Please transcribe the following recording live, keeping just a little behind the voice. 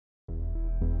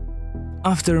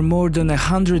After more than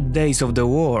 100 days of the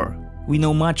war, we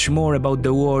know much more about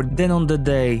the war than on the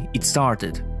day it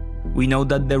started. We know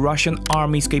that the Russian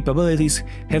army's capabilities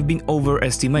have been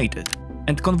overestimated,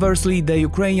 and conversely the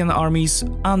Ukrainian army's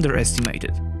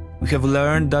underestimated. We have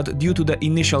learned that due to the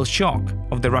initial shock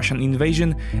of the Russian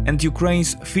invasion and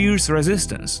Ukraine's fierce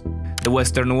resistance, the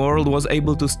Western world was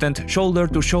able to stand shoulder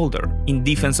to shoulder in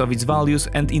defense of its values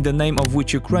and in the name of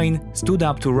which Ukraine stood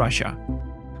up to Russia.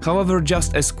 However,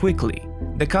 just as quickly,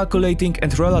 the calculating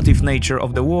and relative nature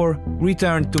of the war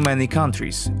returned to many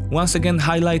countries, once again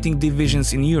highlighting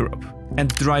divisions in Europe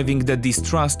and driving the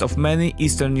distrust of many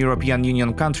Eastern European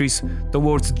Union countries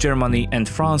towards Germany and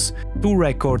France to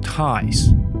record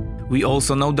highs. We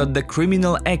also know that the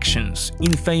criminal actions,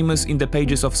 infamous in the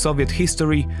pages of Soviet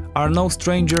history, are no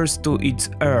strangers to its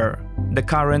heir, the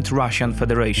current Russian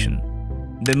Federation.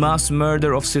 The mass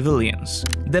murder of civilians,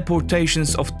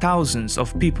 deportations of thousands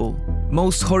of people,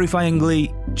 most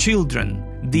horrifyingly children,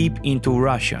 deep into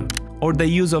Russia, or the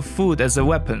use of food as a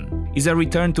weapon, is a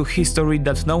return to history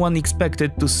that no one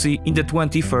expected to see in the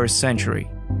 21st century.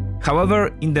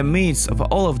 However, in the midst of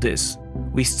all of this,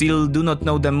 we still do not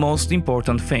know the most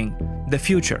important thing, the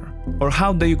future, or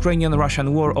how the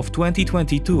Ukrainian-Russian war of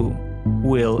 2022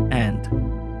 will end.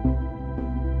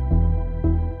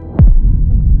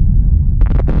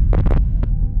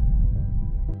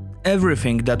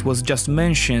 Everything that was just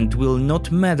mentioned will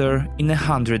not matter in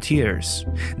 100 years.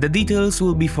 The details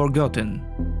will be forgotten,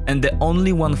 and the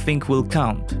only one thing will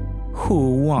count: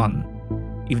 who won.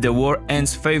 If the war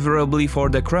ends favorably for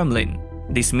the Kremlin,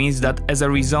 this means that as a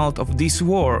result of this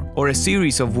war or a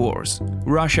series of wars,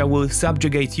 Russia will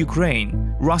subjugate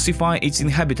Ukraine, Russify its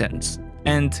inhabitants,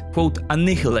 and, quote,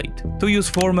 annihilate, to use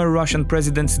former Russian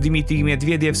President Dmitry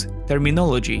Medvedev's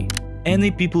terminology,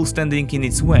 any people standing in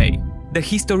its way. The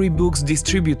history books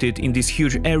distributed in this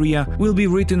huge area will be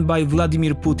written by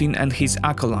Vladimir Putin and his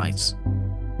acolytes.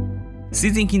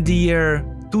 Sitting in the year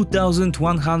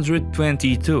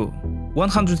 2122,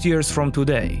 100 years from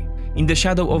today, in the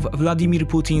shadow of Vladimir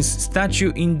Putin's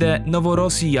statue in the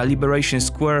Novorossiya Liberation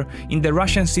Square in the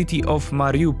Russian city of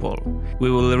Mariupol, we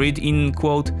will read in,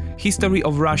 quote, History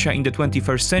of Russia in the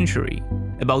 21st Century,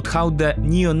 about how the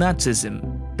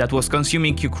neo-Nazism that was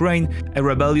consuming Ukraine, a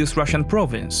rebellious Russian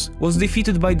province, was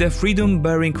defeated by the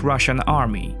freedom-bearing Russian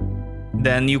army.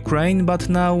 Then Ukraine, but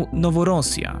now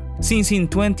Novorossiya, since in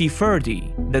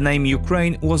 2030 the name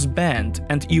Ukraine was banned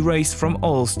and erased from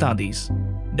all studies.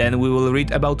 Then we will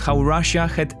read about how Russia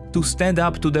had to stand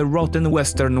up to the rotten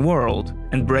Western world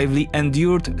and bravely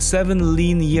endured 7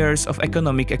 lean years of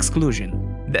economic exclusion.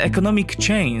 The economic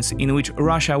chains in which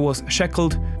Russia was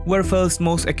shackled were felt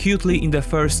most acutely in the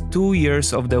first 2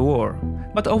 years of the war,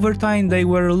 but over time they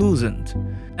were loosened,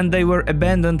 and they were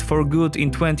abandoned for good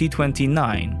in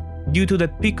 2029, due to the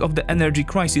peak of the energy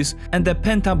crisis and the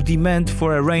pent-up demand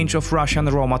for a range of Russian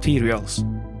raw materials.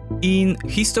 In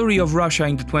History of Russia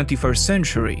in the 21st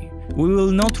Century, we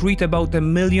will not read about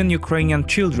 1 million Ukrainian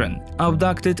children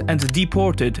abducted and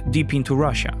deported deep into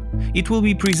Russia. It will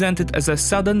be presented as a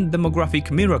sudden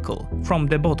demographic miracle from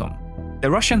the bottom.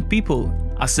 The Russian people,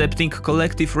 accepting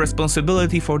collective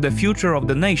responsibility for the future of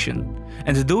the nation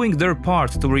and doing their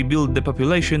part to rebuild the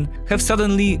population, have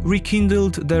suddenly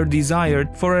rekindled their desire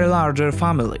for a larger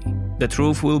family. The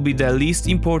truth will be the least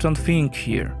important thing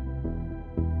here.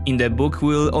 In the book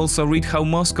we will also read how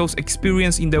Moscow's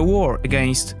experience in the war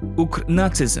against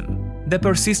Nazism, the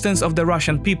persistence of the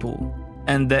Russian people,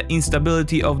 and the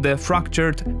instability of the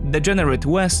fractured, degenerate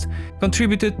West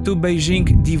contributed to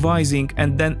Beijing devising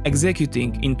and then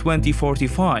executing in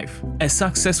 2045 a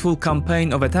successful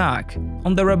campaign of attack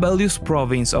on the rebellious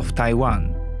province of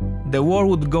Taiwan. The war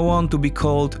would go on to be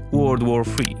called World War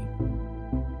III.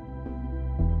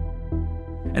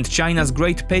 And China's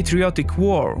Great Patriotic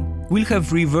War will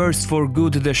have reversed for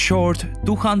good the short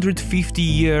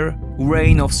 250-year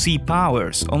reign of sea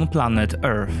powers on planet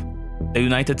Earth. The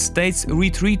United States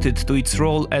retreated to its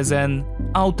role as an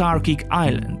autarkic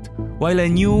island, while a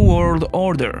new world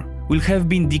order will have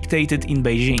been dictated in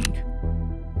Beijing.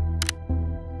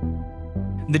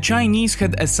 The Chinese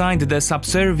had assigned the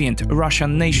subservient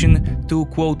Russian nation to,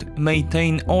 quote,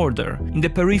 maintain order in the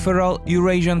peripheral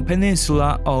Eurasian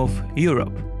peninsula of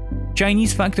Europe.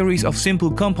 Chinese factories of simple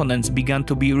components began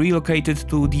to be relocated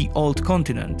to the old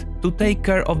continent to take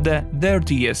care of the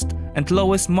dirtiest and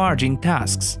lowest margin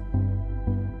tasks.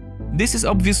 This is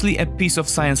obviously a piece of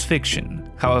science fiction,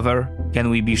 however, can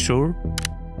we be sure?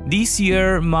 This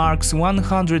year marks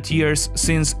 100 years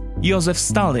since Joseph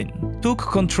Stalin took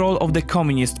control of the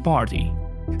Communist Party.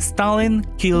 Stalin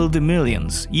killed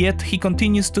millions, yet he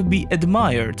continues to be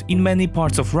admired in many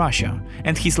parts of Russia,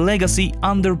 and his legacy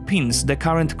underpins the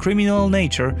current criminal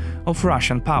nature of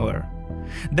Russian power.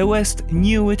 The West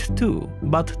knew it too,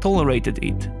 but tolerated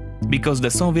it, because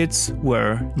the Soviets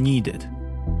were needed.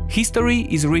 History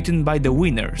is written by the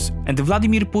winners, and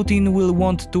Vladimir Putin will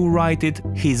want to write it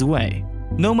his way,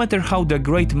 no matter how the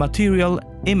great material,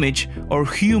 image or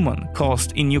human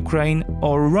cost in Ukraine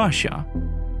or Russia.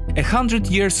 100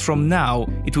 years from now,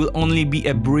 it will only be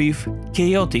a brief,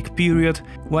 chaotic period,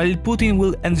 while Putin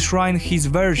will enshrine his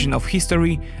version of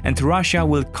history and Russia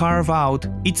will carve out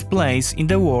its place in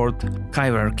the world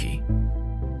hierarchy.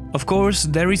 Of course,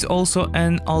 there is also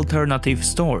an alternative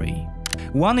story.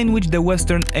 One in which the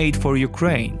Western aid for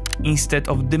Ukraine, instead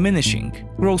of diminishing,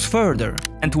 grows further,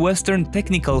 and Western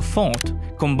technical thought,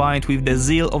 combined with the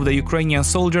zeal of the Ukrainian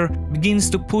soldier, begins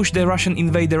to push the Russian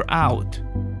invader out.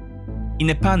 In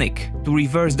a panic to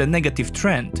reverse the negative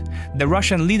trend, the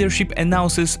Russian leadership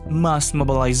announces mass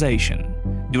mobilization.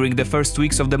 During the first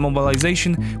weeks of the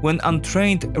mobilization, when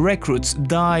untrained recruits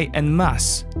die en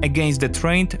masse against the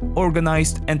trained,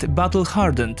 organized and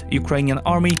battle-hardened Ukrainian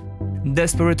army,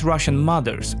 desperate Russian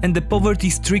mothers and the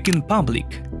poverty-stricken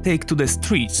public take to the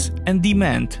streets and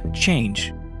demand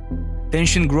change.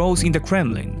 Tension grows in the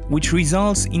Kremlin, which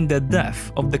results in the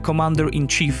death of the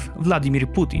commander-in-chief Vladimir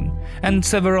Putin and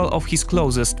several of his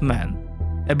closest men.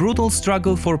 A brutal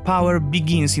struggle for power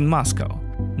begins in Moscow,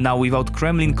 now without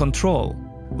Kremlin control.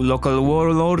 Local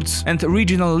warlords and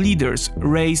regional leaders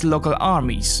raise local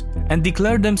armies and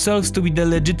declare themselves to be the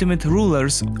legitimate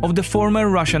rulers of the former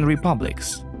Russian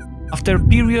republics. After a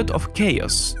period of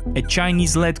chaos, a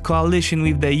Chinese-led coalition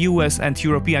with the US and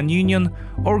European Union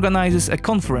organizes a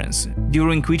conference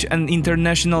during which an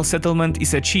international settlement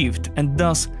is achieved, and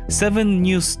thus 7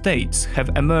 new states have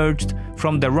emerged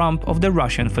from the rump of the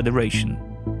Russian Federation.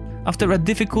 After a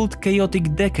difficult,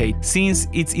 chaotic decade since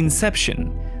its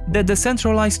inception, the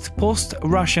decentralized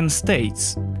post-Russian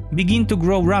states begin to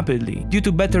grow rapidly due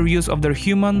to better use of their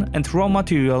human and raw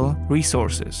material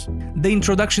resources, the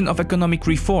introduction of economic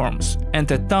reforms, and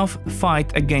a tough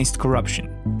fight against corruption.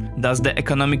 Thus, the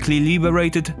economically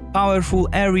liberated, powerful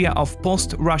area of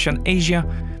post-Russian Asia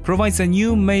provides a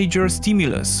new major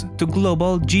stimulus to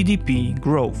global GDP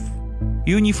growth.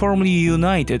 Uniformly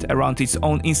united around its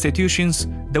own institutions,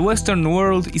 the Western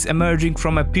world is emerging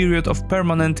from a period of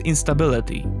permanent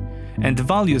instability, and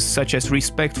values such as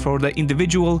respect for the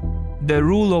individual, the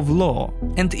rule of law,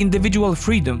 and individual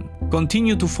freedom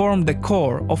continue to form the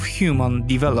core of human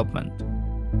development.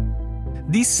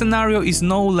 This scenario is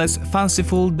no less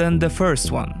fanciful than the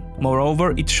first one.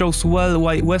 Moreover, it shows well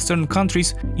why Western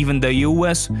countries, even the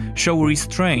US, show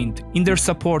restraint in their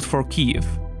support for Kiev.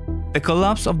 The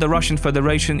collapse of the Russian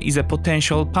Federation is a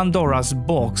potential Pandora's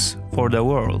box for the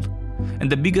world, and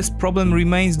the biggest problem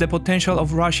remains the potential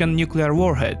of Russian nuclear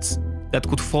warheads that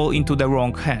could fall into the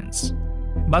wrong hands.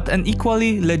 But an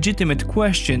equally legitimate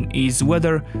question is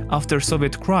whether, after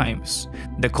Soviet crimes,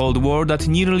 the Cold War that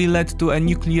nearly led to a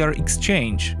nuclear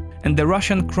exchange, and the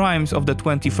Russian crimes of the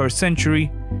 21st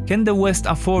century, can the West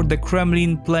afford the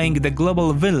Kremlin playing the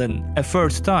global villain a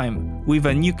third time with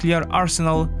a nuclear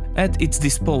arsenal at its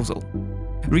disposal?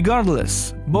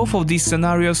 Regardless, both of these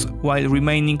scenarios, while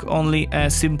remaining only a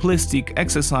simplistic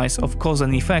exercise of cause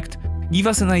and effect, give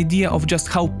us an idea of just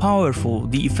how powerful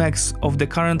the effects of the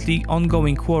currently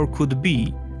ongoing war could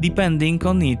be, depending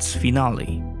on its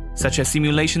finale. Such a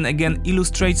simulation again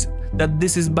illustrates that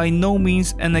this is by no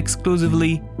means an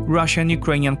exclusively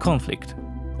Russian-Ukrainian conflict,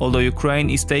 although Ukraine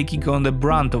is taking on the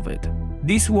brunt of it.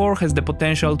 This war has the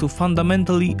potential to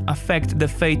fundamentally affect the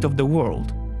fate of the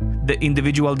world. The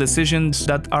individual decisions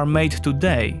that are made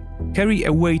today carry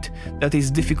a weight that is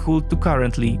difficult to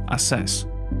currently assess.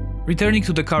 Returning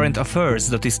to the current affairs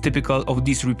that is typical of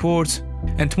these reports,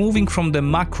 and moving from the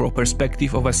macro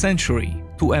perspective of a century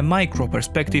to a micro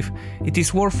perspective, it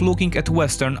is worth looking at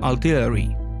Western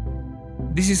artillery.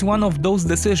 This is one of those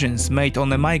decisions made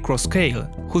on a micro scale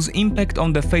whose impact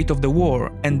on the fate of the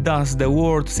war and thus the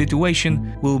world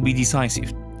situation will be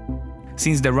decisive.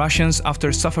 Since the Russians,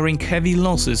 after suffering heavy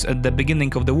losses at the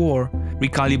beginning of the war,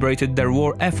 recalibrated their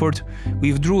war effort,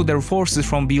 withdrew their forces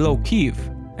from below Kiev,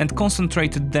 and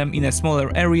concentrated them in a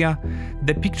smaller area,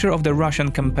 the picture of the Russian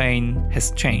campaign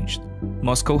has changed.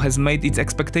 Moscow has made its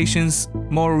expectations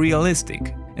more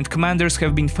realistic, and commanders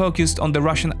have been focused on the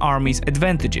Russian army's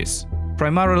advantages,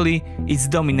 primarily its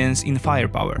dominance in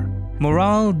firepower.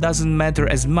 Morale doesn't matter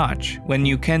as much when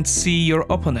you can't see your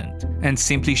opponent and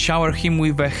simply shower him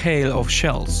with a hail of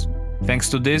shells. Thanks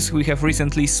to this, we have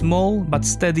recently small but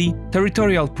steady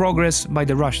territorial progress by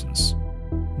the Russians.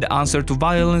 The answer to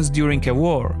violence during a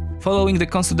war, following the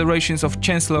considerations of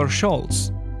Chancellor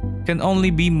Scholz, can only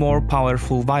be more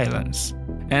powerful violence,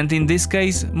 and in this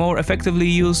case more effectively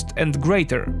used and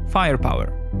greater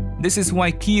firepower. This is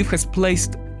why Kyiv has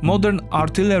placed modern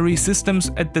artillery systems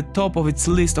at the top of its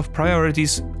list of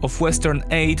priorities of Western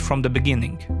aid from the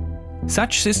beginning.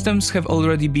 Such systems have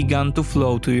already begun to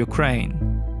flow to Ukraine.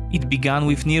 It began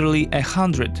with nearly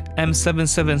 100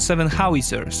 M777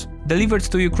 howitzers delivered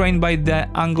to Ukraine by the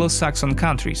Anglo-Saxon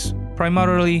countries,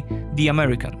 primarily the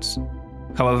Americans.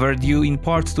 However, due in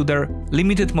part to their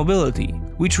limited mobility,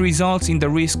 which results in the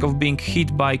risk of being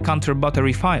hit by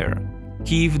counter-battery fire,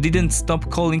 Kyiv didn't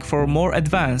stop calling for more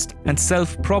advanced and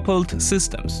self-propelled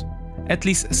systems. At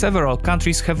least several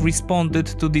countries have responded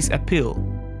to this appeal.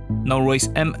 Norway's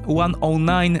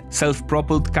M109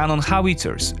 self-propelled cannon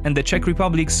howitzers and the Czech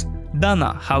Republic's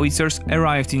Dana howitzers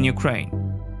arrived in Ukraine.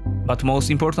 But most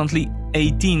importantly,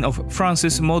 18 of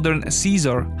France's modern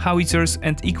Caesar howitzers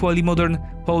and equally modern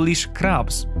Polish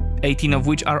Krabs, 18 of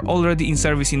which are already in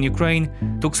service in Ukraine,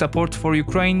 took support for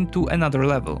Ukraine to another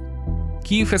level.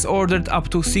 Kyiv has ordered up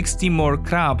to 60 more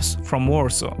Krabs from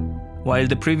Warsaw. While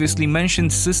the previously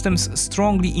mentioned systems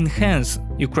strongly enhance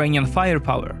Ukrainian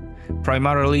firepower,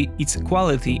 primarily its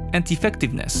quality and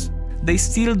effectiveness, they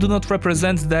still do not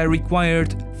represent the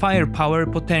required firepower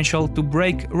potential to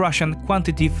break Russian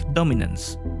quantitative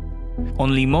dominance.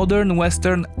 Only modern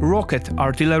Western rocket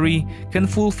artillery can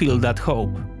fulfill that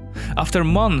hope. After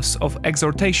months of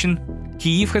exhortation,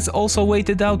 Kyiv has also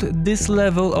waited out this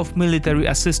level of military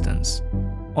assistance.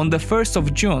 On the 1st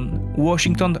of June,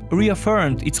 Washington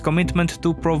reaffirmed its commitment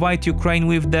to provide Ukraine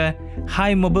with the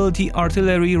High Mobility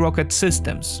Artillery Rocket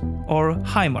Systems, or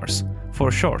HIMARS for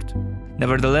short.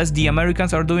 Nevertheless, the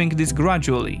Americans are doing this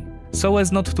gradually, so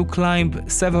as not to climb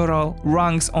several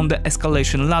rungs on the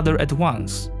escalation ladder at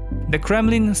once. The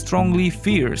Kremlin strongly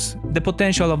fears the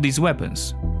potential of these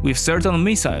weapons. With certain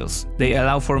missiles, they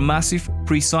allow for massive,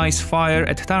 precise fire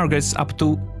at targets up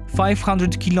to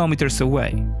 500 kilometers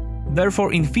away.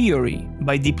 Therefore, in theory,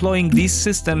 by deploying these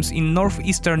systems in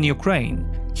northeastern Ukraine,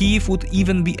 Kyiv would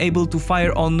even be able to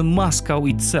fire on Moscow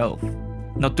itself.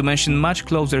 Not to mention much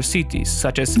closer cities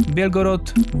such as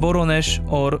Belgorod, Voronezh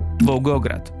or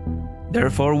Volgograd.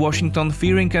 Therefore, Washington,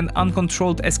 fearing an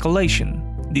uncontrolled escalation,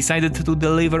 decided to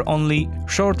deliver only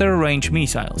shorter-range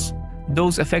missiles,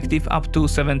 those effective up to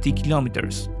 70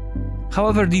 kilometers.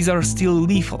 However, these are still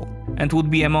lethal and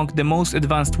would be among the most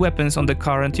advanced weapons on the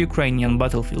current Ukrainian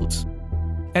battlefields.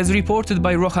 As reported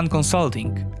by Rohan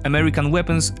Consulting, American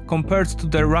weapons compared to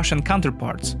their Russian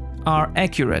counterparts are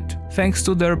accurate thanks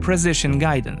to their precision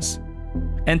guidance.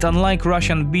 And unlike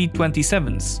Russian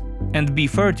B-27s and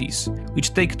B-30s,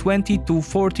 which take 20 to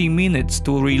 40 minutes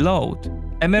to reload,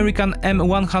 American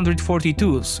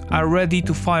M142s are ready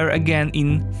to fire again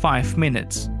in 5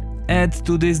 minutes. Add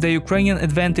to this the Ukrainian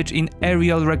advantage in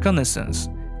aerial reconnaissance,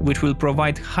 which will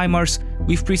provide HIMARS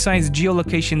with precise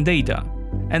geolocation data,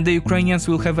 and the Ukrainians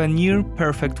will have a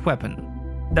near-perfect weapon.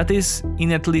 That is,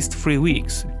 in at least 3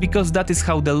 weeks, because that is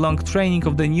how the long training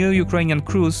of the new Ukrainian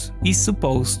crews is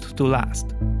supposed to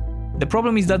last. The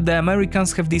problem is that the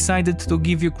Americans have decided to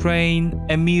give Ukraine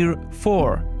a mere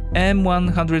 4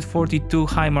 M142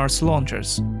 HIMARS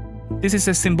launchers. This is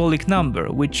a symbolic number,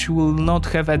 which will not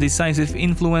have a decisive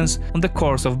influence on the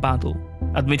course of battle.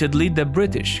 Admittedly, the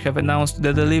British have announced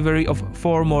the delivery of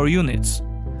 4 more units,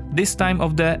 this time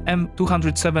of the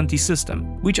M270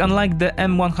 system, which unlike the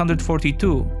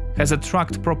M142 has a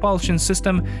tracked propulsion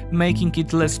system, making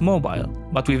it less mobile,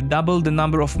 but with double the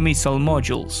number of missile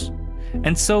modules.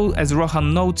 And so, as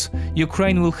Rohan notes,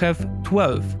 Ukraine will have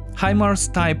 12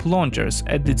 HIMARS-type launchers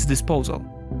at its disposal.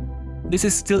 This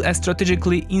is still a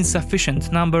strategically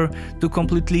insufficient number to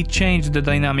completely change the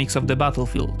dynamics of the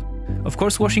battlefield. Of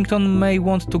course, Washington may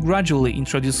want to gradually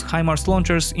introduce HIMARS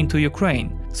launchers into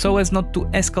Ukraine, so as not to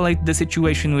escalate the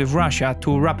situation with Russia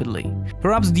too rapidly.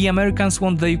 Perhaps the Americans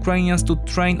want the Ukrainians to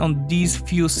train on these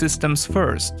few systems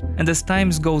first, and as time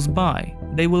goes by,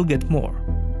 they will get more.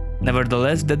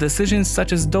 Nevertheless, the decisions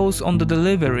such as those on the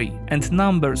delivery and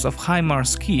numbers of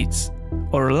HIMARS kits,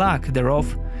 or lack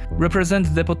thereof,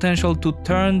 represent the potential to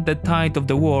turn the tide of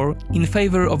the war in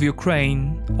favor of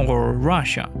Ukraine or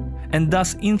Russia, and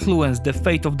thus influence the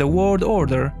fate of the world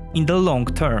order in the long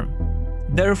term.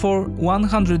 Therefore,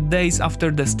 100 days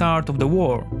after the start of the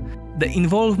war, the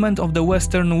involvement of the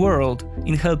Western world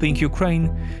in helping Ukraine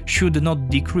should not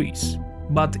decrease,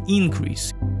 but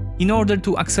increase, in order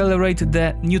to accelerate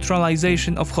the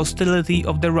neutralization of hostility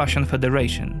of the Russian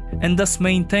Federation, and thus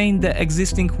maintain the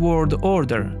existing world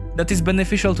order that is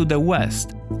beneficial to the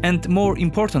West, and more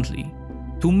importantly,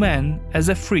 to man as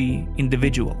a free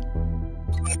individual.